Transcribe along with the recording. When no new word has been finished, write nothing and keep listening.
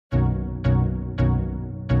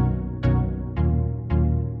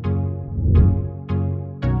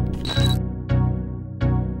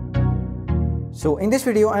So in this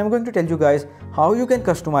video, I am going to tell you guys how you can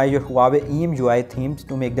customize your Huawei EMUI themes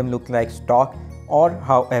to make them look like stock or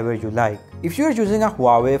however you like. If you are using a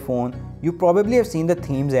Huawei phone, you probably have seen the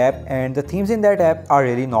themes app, and the themes in that app are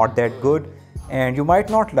really not that good, and you might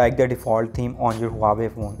not like the default theme on your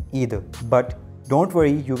Huawei phone either. But don't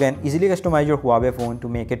worry, you can easily customize your Huawei phone to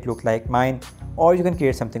make it look like mine, or you can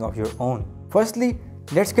create something of your own. Firstly,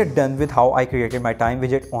 let's get done with how I created my time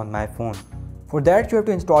widget on my phone. For that, you have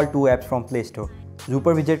to install two apps from Play Store,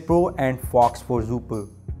 Super Widget Pro and Fox for Super.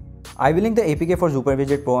 I will link the APK for Super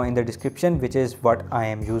Widget Pro in the description, which is what I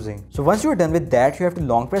am using. So once you are done with that, you have to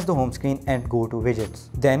long press the home screen and go to widgets.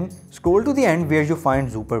 Then scroll to the end where you find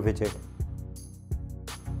Super Widget.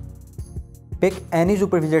 Pick any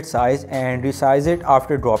Super Widget size and resize it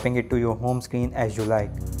after dropping it to your home screen as you like.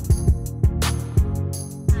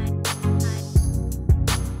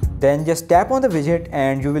 Then just tap on the widget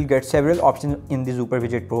and you will get several options in the Super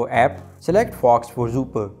Widget Pro app. Select Fox for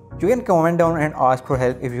Super. You can comment down and ask for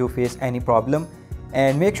help if you face any problem,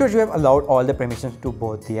 and make sure you have allowed all the permissions to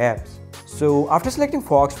both the apps. So after selecting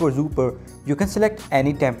Fox for Super, you can select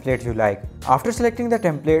any template you like. After selecting the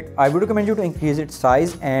template, I would recommend you to increase its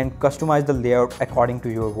size and customize the layout according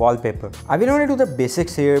to your wallpaper. I will only do the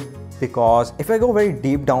basics here because if I go very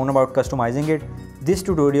deep down about customizing it, this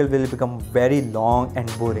tutorial will become very long and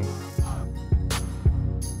boring.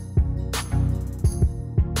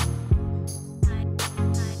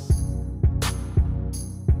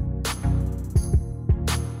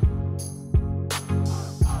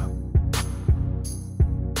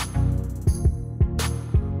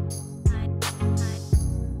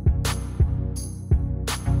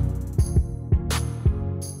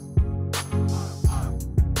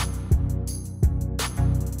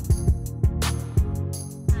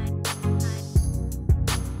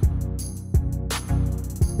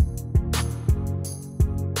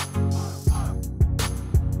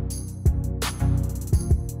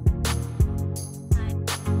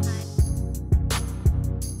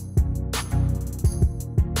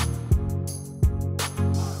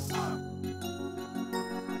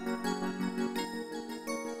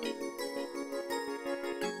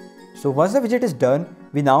 So once the widget is done,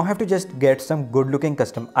 we now have to just get some good looking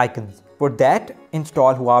custom icons. For that,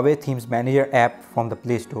 install Huawei Themes Manager app from the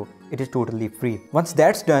Play Store. It is totally free. Once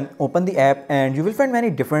that's done, open the app and you will find many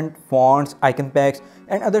different fonts, icon packs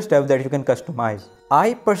and other stuff that you can customize.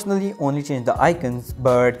 I personally only change the icons,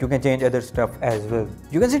 but you can change other stuff as well.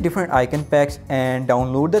 You can see different icon packs and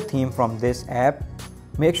download the theme from this app.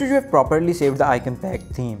 Make sure you have properly saved the icon pack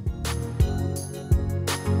theme.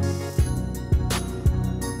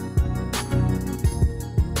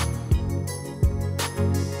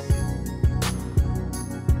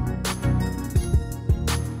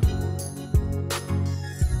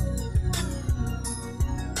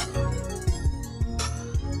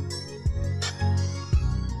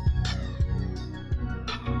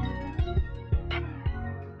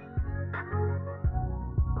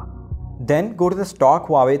 Then go to the stock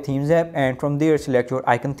Huawei Themes app and from there select your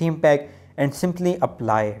icon theme pack and simply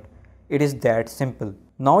apply it. It is that simple.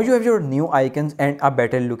 Now you have your new icons and a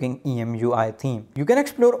better looking EMUI theme. You can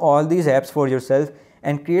explore all these apps for yourself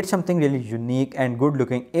and create something really unique and good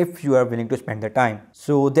looking if you are willing to spend the time.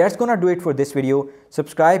 So that's gonna do it for this video.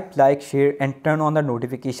 Subscribe, like, share and turn on the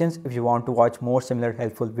notifications if you want to watch more similar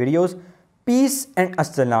helpful videos. Peace and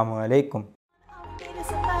Assalamu Alaikum.